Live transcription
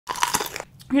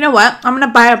You know what? I'm going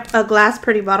to buy a glass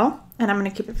pretty bottle and I'm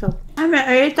going to keep it filled.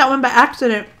 I ate that one by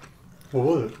accident. What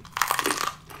was it?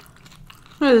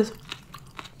 Look at this.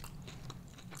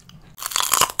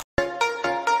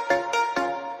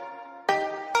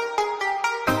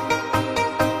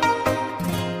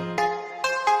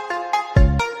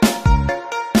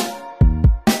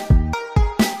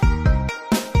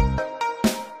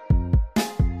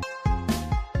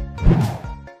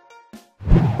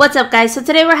 What's up, guys? So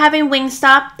today we're having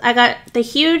Wingstop. I got the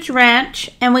huge ranch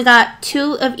and we got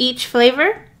 2 of each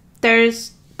flavor. There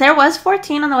was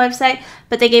 14 on the website,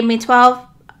 but they gave me 12.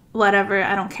 Whatever,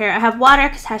 I don't care. I have water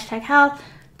because #health.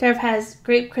 Derv has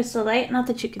grape crystal light, not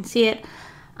that you can see it.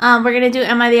 We're gonna do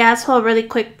Am I the Asshole, a really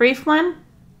quick brief one.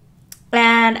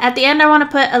 And at the end I want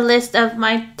to put a list of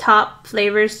my top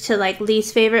flavors to like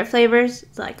least favorite flavors.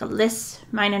 It's like a list,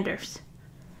 mine and Derv's.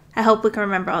 I hope we can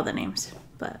remember all the names,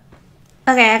 but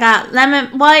okay, I got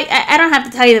lemon. Well, I don't have to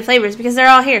tell you the flavors because they're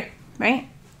all here, right?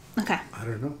 Okay. I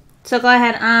don't know. So go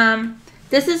ahead.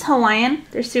 This is Hawaiian.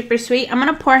 They're super sweet. I'm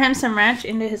going to pour him some ranch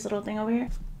into his little thing over here.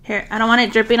 Here, I don't want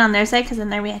it dripping on their side because then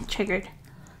they're being triggered. All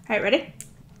right, ready?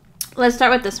 Let's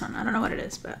start with this one. I don't know what it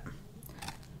is, but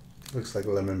looks like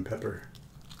lemon pepper.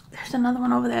 There's another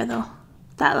one over there, though.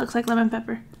 That looks like lemon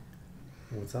pepper.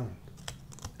 What's that?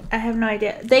 I have no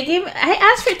idea. I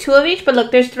asked for 2 of each, but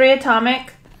look, there's 3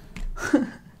 atomic.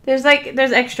 there's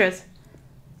extras.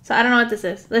 So I don't know what this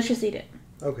is. Let's just eat it.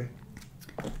 Okay.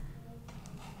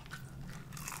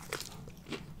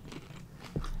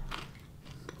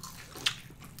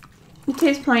 It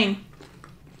tastes plain.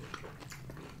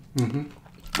 Mm-hmm.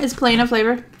 It's plain of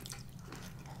flavor.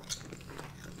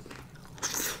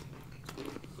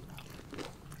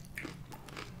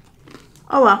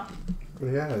 Oh well.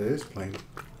 Well, yeah, it is plain.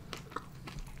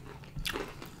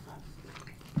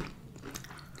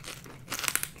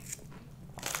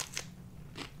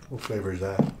 What flavor is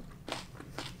that?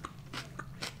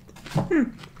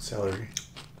 Celery.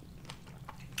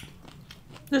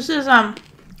 This is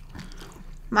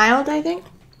mild, I think.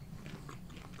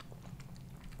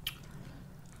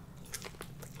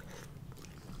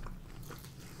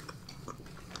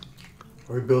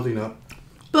 Are we building up?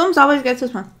 Booms always gets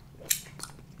this one.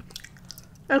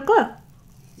 It's good.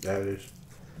 Yeah, it is.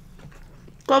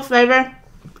 Good flavor.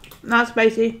 Not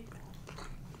spicy.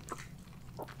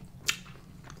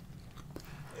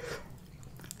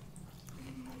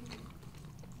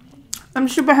 I'm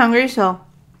super hungry, so,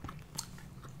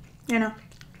 you know,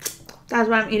 that's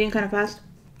why I'm eating kind of fast.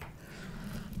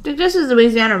 I think this is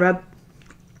Louisiana rub.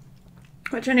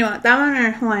 Which one do you want? That one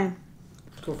or Hawaiian?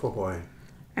 Let's go for Hawaiian.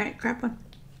 Alright, crap one.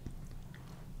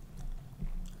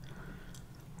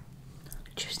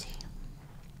 Juicy.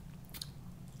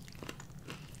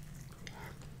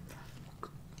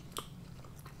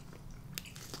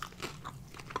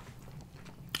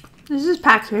 This is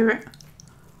Paks' favorite.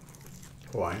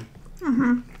 Hawaiian.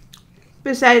 Mm-hmm.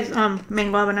 Besides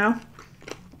mango habanero.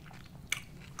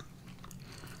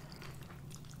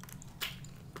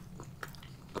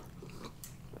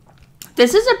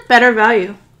 This is a better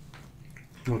value.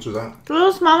 How much is that? The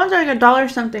little small ones are like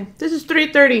 $1 something. This is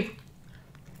 $3.30.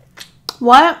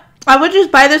 What? I would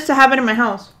just buy this to have it in my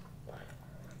house.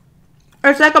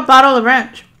 It's like a bottle of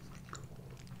ranch.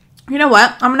 You know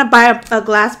what? I'm gonna buy a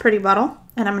glass pretty bottle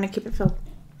and I'm gonna keep it filled.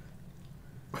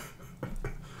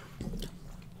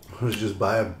 Let's just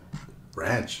buy a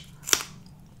ranch.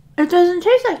 It doesn't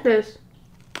taste like this.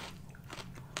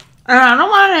 I don't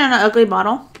want it in an ugly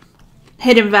bottle.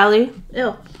 Hidden Valley.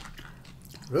 Ew.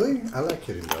 Really? I like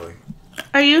Hidden Valley.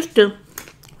 I used to.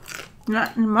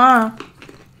 Not anymore.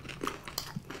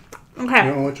 Okay.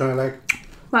 You know which one I like?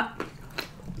 What?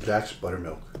 Jack's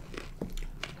Buttermilk.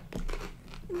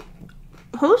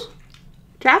 Whose?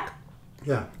 Jack?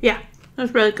 Yeah. Yeah.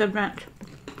 That's really good ranch.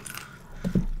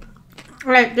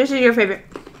 Alright, this is your favorite.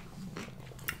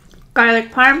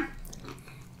 Garlic parm.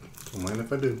 Don't mind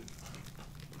if I do.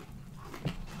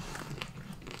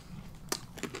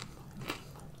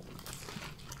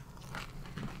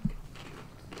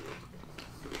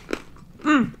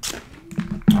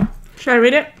 Should I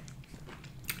read it?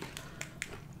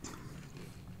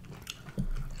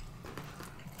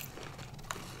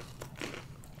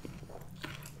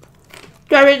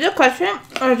 Do I read the question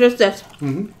or just this?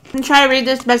 Mm-hmm. I'm trying to read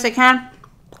this best I can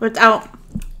without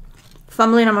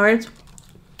fumbling on my words.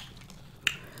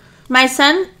 My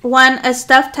son won a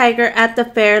stuffed tiger at the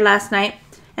fair last night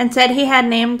and said he had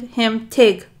named him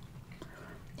Tig.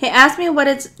 He asked me what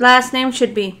its last name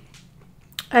should be.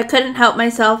 I couldn't help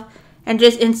myself and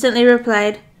just instantly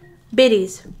replied,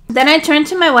 Biddies. Then I turned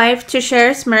to my wife to share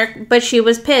a smirk, but she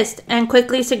was pissed and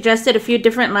quickly suggested a few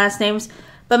different last names,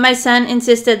 but my son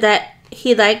insisted that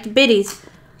he liked biddies.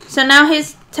 So now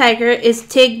his tiger is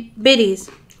Tig Biddies.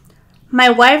 My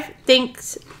wife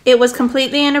thinks it was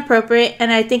completely inappropriate, and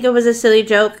I think it was a silly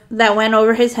joke that went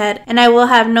over his head, and I will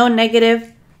have no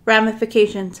negative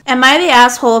ramifications. Am I the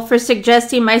asshole for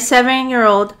suggesting my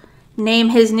 7-year-old name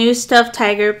his new stuffed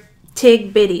tiger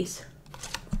Tig Biddies?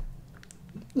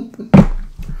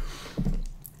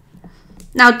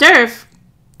 Now Durf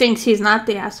thinks he's not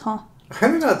the asshole. I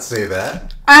did not say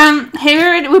that.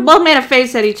 We both made a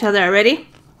face at each other already.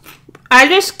 I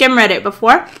just skim read it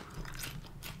before.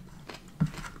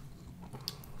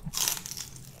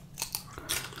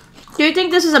 Do you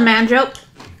think this is a man joke?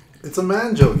 It's a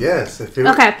man joke, yes. If it,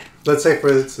 okay. Let's say, for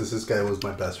instance, this guy was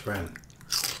my best friend,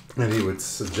 and he would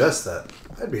suggest that,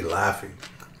 I'd be laughing.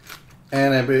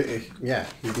 And I'd be, yeah,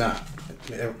 he's not.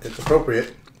 It's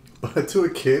appropriate. But to a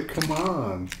kid, come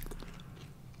on.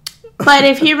 But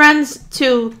if he runs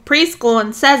to preschool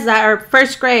and says that, or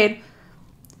first grade,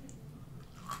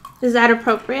 is that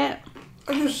appropriate?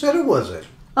 I just said it wasn't.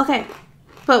 Okay.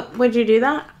 But would you do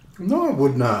that? No, I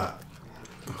would not.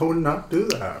 I would not do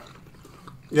that.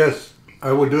 Yes,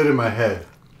 I would do it in my head.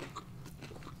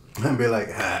 And be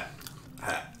like, ha,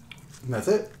 ha. And that's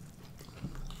it.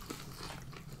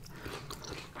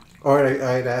 Or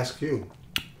I'd ask you.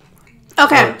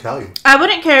 Okay. Or tell you. I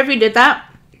wouldn't care if you did that.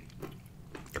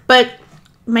 But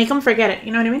make them forget it.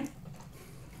 You know what I mean?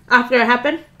 After it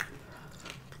happened.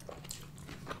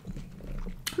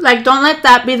 Like, don't let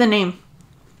that be the name.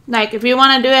 Like, if you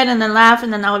want to do it and then laugh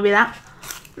and then that would be that.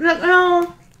 Like,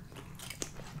 no.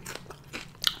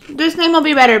 This name will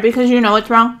be better because you know it's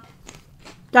wrong.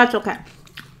 That's okay.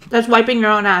 That's wiping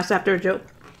your own ass after a joke.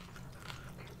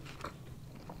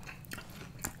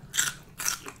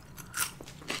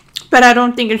 But I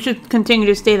don't think it should continue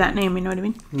to stay that name, you know what I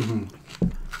mean? Mm-hmm.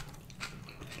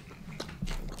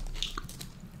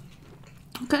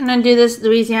 Couldn't undo this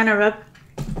Louisiana rub.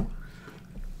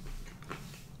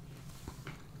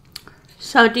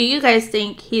 So do you guys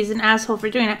think he's an asshole for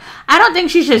doing it? I don't think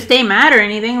she should stay mad or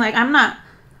anything. Like, I'm not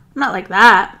like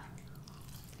that.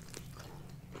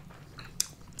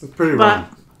 It's pretty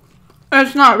wrong. But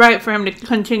it's not right for him to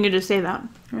continue to say that. You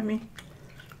know what I mean?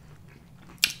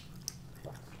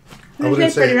 I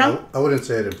wouldn't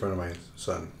say it in front of my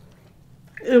son.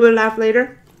 You would laugh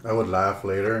later? I would laugh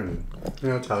later and,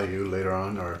 tell you later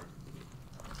on or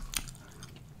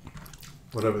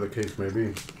whatever the case may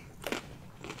be.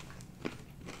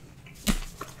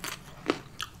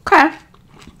 Okay.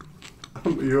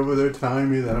 You're over there telling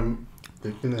me that I'm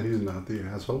thinking that he's not the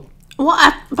asshole?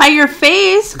 Well, by your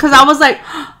face, because I was like,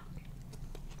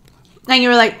 and you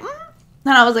were like,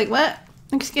 and I was like, what?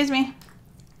 Excuse me.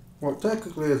 Well,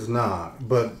 technically it's not,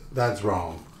 but that's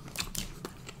wrong.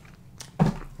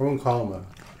 I won't call him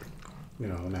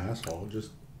an asshole.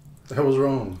 Just, that was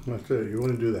wrong. That's it. You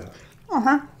wouldn't do that.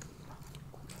 Uh-huh.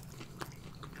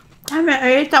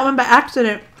 I ate that one by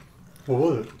accident. What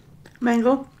was it?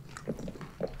 Mango.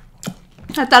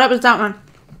 I thought it was that one.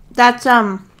 That's,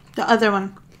 the other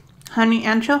one. Honey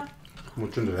ancho.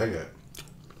 Which one did I get?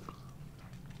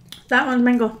 That one's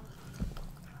mango.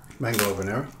 Mango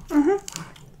habanero?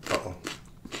 Mm-hmm. Uh-oh.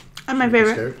 That's my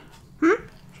favorite. Scared? Hmm?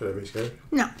 Should I be scared?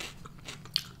 No.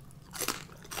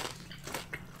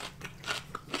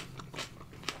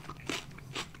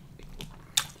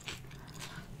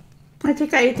 I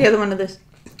think I ate the other one of this.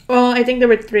 Oh, I think there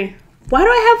were 3. Why do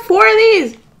I have 4 of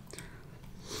these?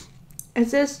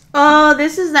 Is this? Oh,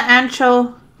 this is the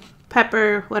ancho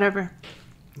pepper, whatever.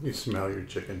 You smell your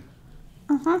chicken.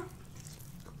 Uh-huh.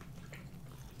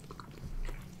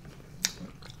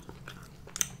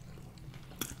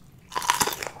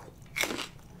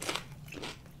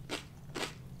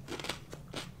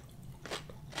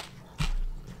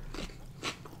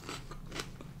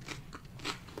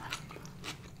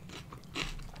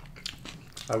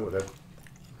 I would have.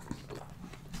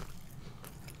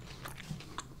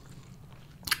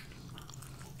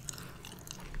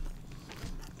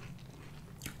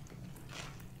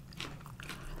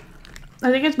 I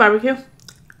think it's barbecue.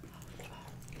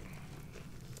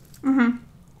 Mm-hmm.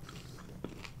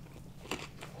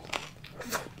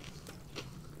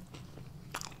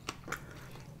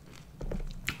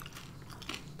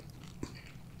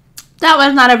 That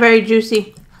was not a very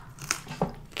juicy.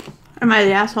 Am I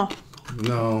the asshole?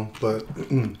 No, but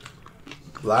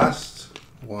last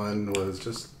one was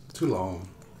just too long,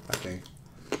 I think.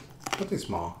 Something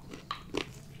small.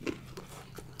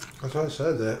 That's why I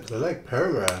said that. They're like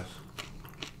paragraphs.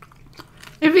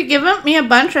 If you give me a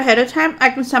bunch ahead of time,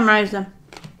 I can summarize them.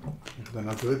 Then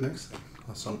I'll do it next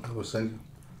time. I will send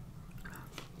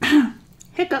you.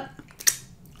 Hiccup.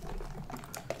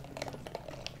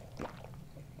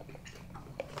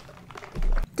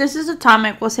 This is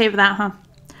atomic. We'll save that, huh?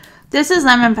 This is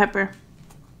lemon pepper.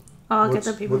 Oh, I'll get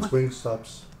the people What's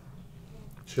Wingstop's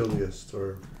chiliest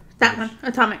or... That one.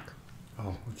 Atomic.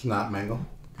 Oh, it's not mango?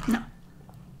 No.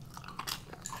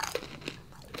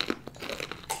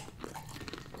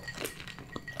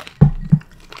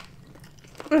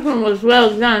 This one was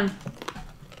well done.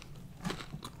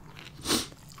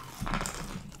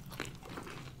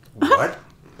 What?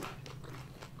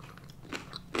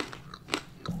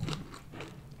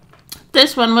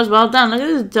 This one was well done. Look at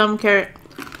this dumb carrot.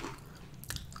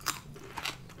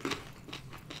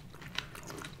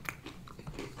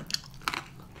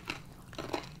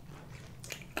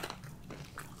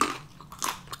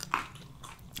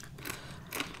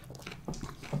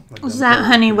 What's that,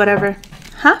 honey? Whatever.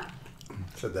 Huh?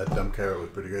 Said that dumb carrot was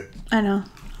pretty good. I know.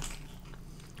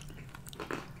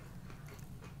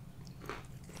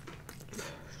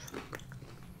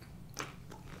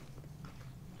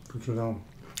 Put it on.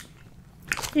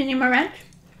 Do you need more ranch?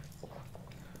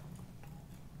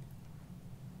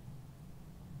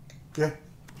 Yeah.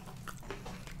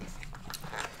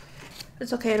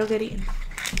 It's okay. It'll get eaten.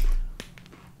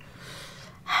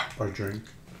 Or drink.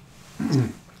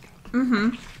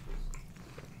 Mm-hmm.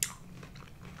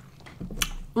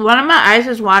 One of my eyes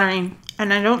is watering,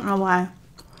 and I don't know why.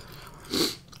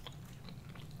 It's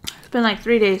been like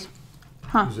 3 days.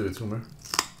 Huh. Is it a tumor?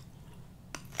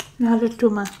 Not a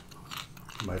tumor.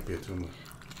 Might be a tumor.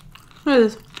 Look at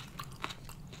this.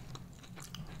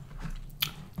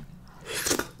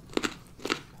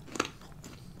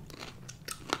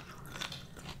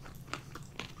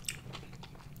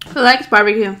 Who likes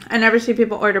barbecue? I never see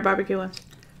people order barbecue ones.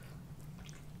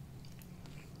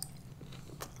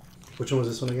 Which one was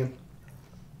this one again?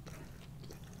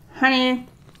 Honey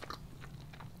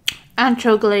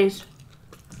ancho glaze.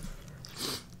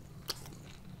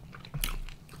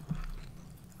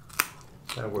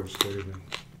 That word scares me.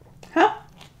 Huh?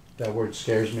 That word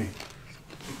scares me.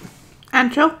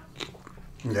 Ancho?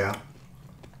 Yeah.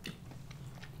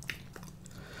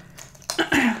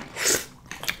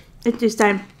 It's this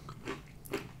time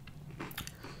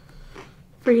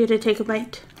for you to take a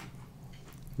bite.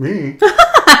 Me?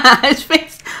 His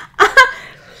face.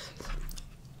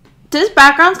 This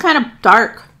background's kind of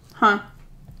dark, huh?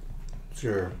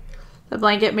 Sure. The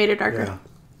blanket made it darker. Yeah.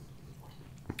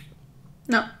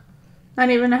 No, not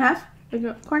even a half. Like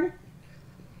a corner.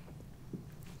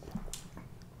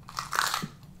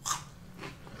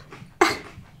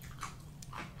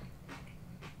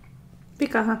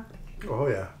 Pika, huh? Oh,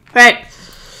 yeah. Right.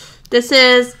 This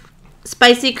is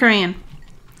spicy Korean.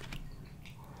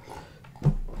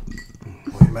 Well,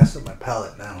 you messed up my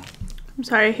palate now. I'm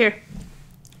sorry. Here.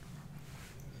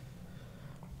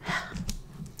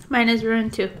 Mine is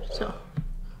ruined too, so.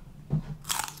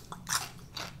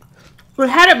 We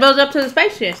had it build up to the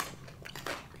spiciest.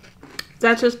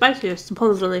 That's the spiciest,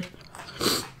 supposedly.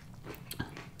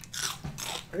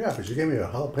 Yeah, but you gave me a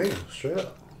jalapeno, straight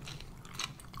up.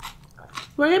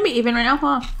 We're gonna be even right now,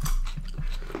 huh?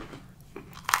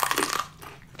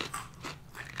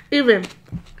 Even.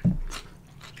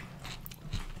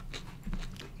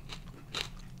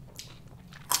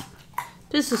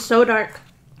 This is so dark.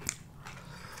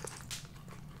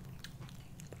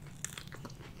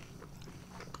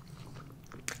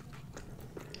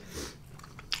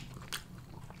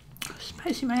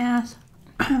 Spicy my ass.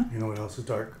 You know what else is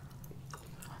dark?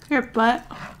 Your butt.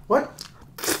 What?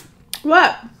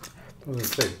 What? I was going to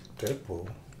say Deadpool.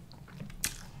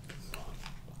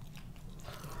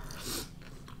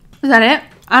 Is that it?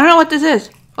 I don't know what this is.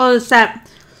 Oh, it's that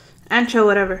ancho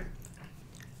whatever.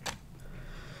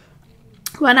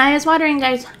 One eye is watering,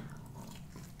 guys.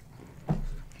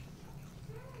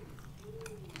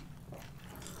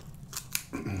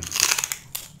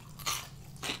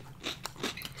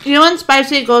 You know when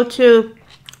spicy go to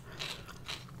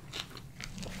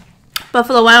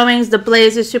Buffalo Wild Wings, the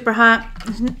Blaze is super hot.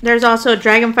 There's also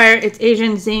Dragonfire, it's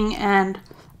Asian Zing and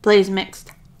Blaze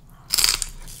mixed.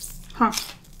 Huh.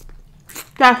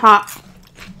 That's hot.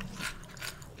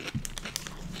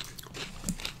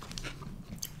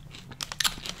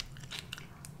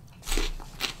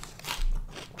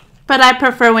 But I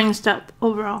prefer Wingstop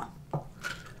overall.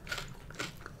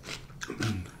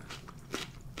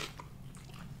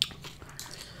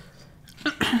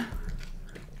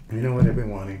 You know what I've been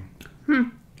wanting?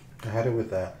 I had it with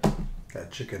that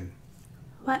chicken.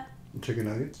 What? Chicken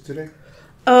nuggets today.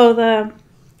 Oh, the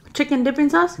chicken dipping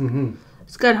sauce? Mm-hmm.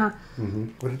 It's good, huh? Mm-hmm.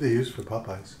 What did they use for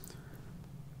Popeyes?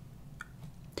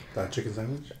 That chicken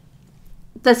sandwich?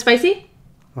 The spicy?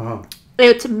 Uh-huh.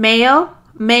 It's mayo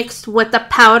mixed with the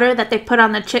powder that they put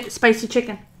on the spicy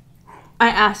chicken. I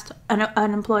asked an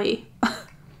employee.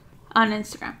 on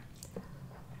Instagram.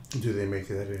 Do they make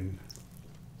that in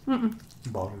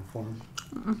bottle form?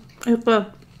 It's good.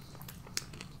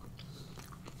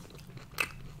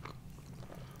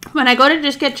 When I go to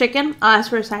just get chicken, I'll ask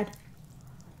for a side.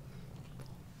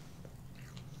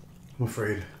 I'm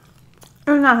afraid.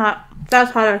 It's not hot.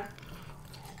 That's hotter.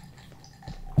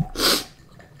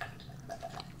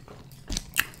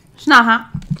 It's not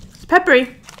hot. It's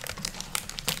peppery.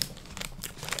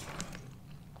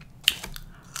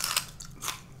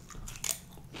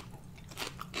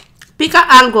 Pica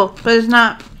algo, but it's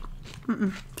not.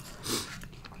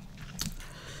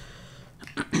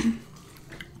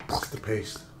 It's the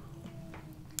paste.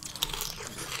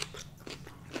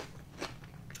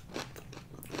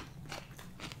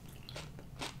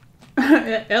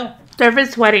 Ew.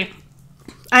 Surface sweaty.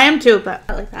 I am too, but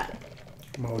I like that.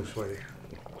 I'm always sweaty.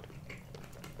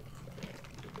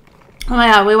 Oh my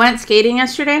god, we went skating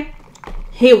yesterday.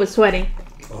 He was sweaty.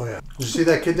 Oh yeah. Did you see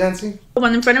that kid dancing? The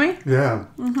one in front of me? Yeah.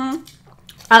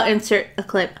 I'll insert a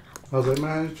clip. I was like,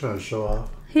 man, you're trying to show off.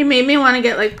 He made me want to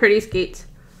get like pretty skates.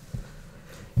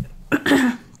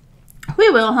 We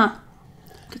will, huh?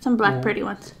 Get some black pretty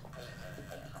ones.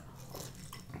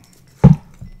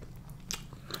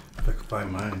 If I could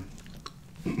find mine.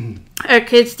 Our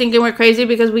kids thinking we're crazy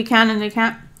because we can and they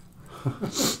can't.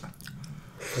 That's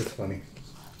funny.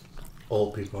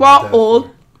 Old people. We're all old.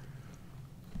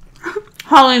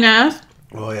 Hauling ass.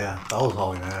 Oh yeah, that was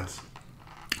hauling ass.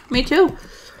 Me too.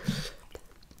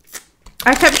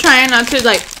 I kept trying not to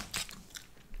like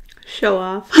show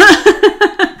off.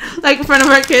 Like in front of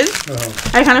our kids.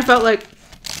 I kind of felt like.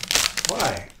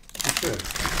 Why? That's good.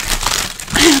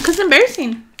 Because it's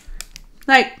embarrassing.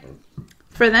 Like,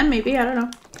 for them maybe, I don't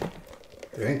know.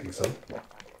 I didn't think so.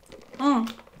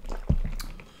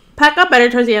 Pack up better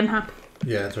towards the end, huh?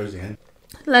 Yeah, towards the end.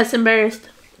 Less embarrassed.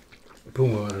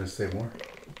 Boom, wanted to say more.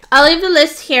 I'll leave the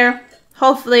list here.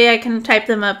 Hopefully I can type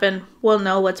them up and we'll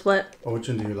know what's what. Oh, which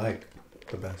one do you like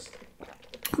the best?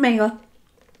 Mango.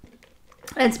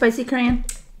 And spicy Korean.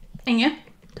 And yeah,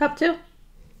 top 2.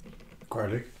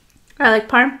 Garlic. I like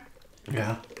parm.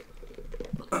 Yeah.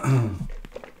 Well,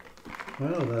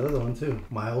 that other one too.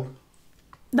 Mild.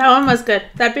 That one was good.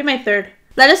 That'd be my 3rd.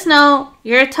 Let us know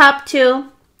your top 2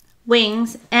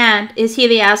 wings and is he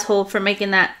the asshole for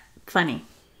making that funny?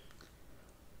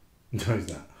 No, he's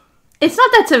not. It's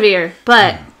not that severe,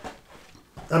 but...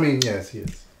 I mean, yes, he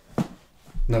is.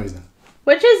 No, he's not.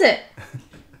 Which is it?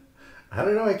 I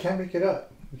don't know. I can't make it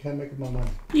up. I can't make up my mind.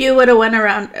 You would have went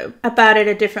around about it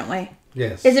a different way.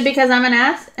 Yes. Is it because I'm an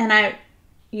ass and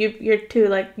you're too,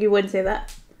 like, you wouldn't say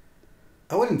that?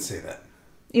 I wouldn't say that.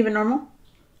 Even normal?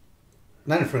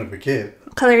 Not in front of a kid.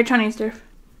 Color your Chinese surf.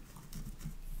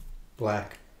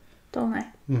 Black. Don't lie.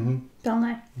 Mm-hmm. Don't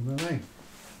lie. No way.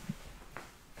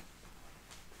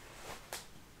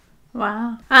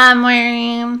 Wow. I'm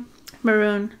wearing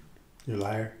maroon. You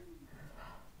liar.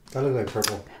 That looks like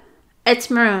purple. It's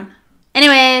maroon.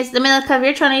 Anyways, let me look up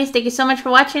your 20s. Thank you so much for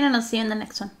watching and I'll see you in the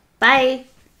next one. Bye.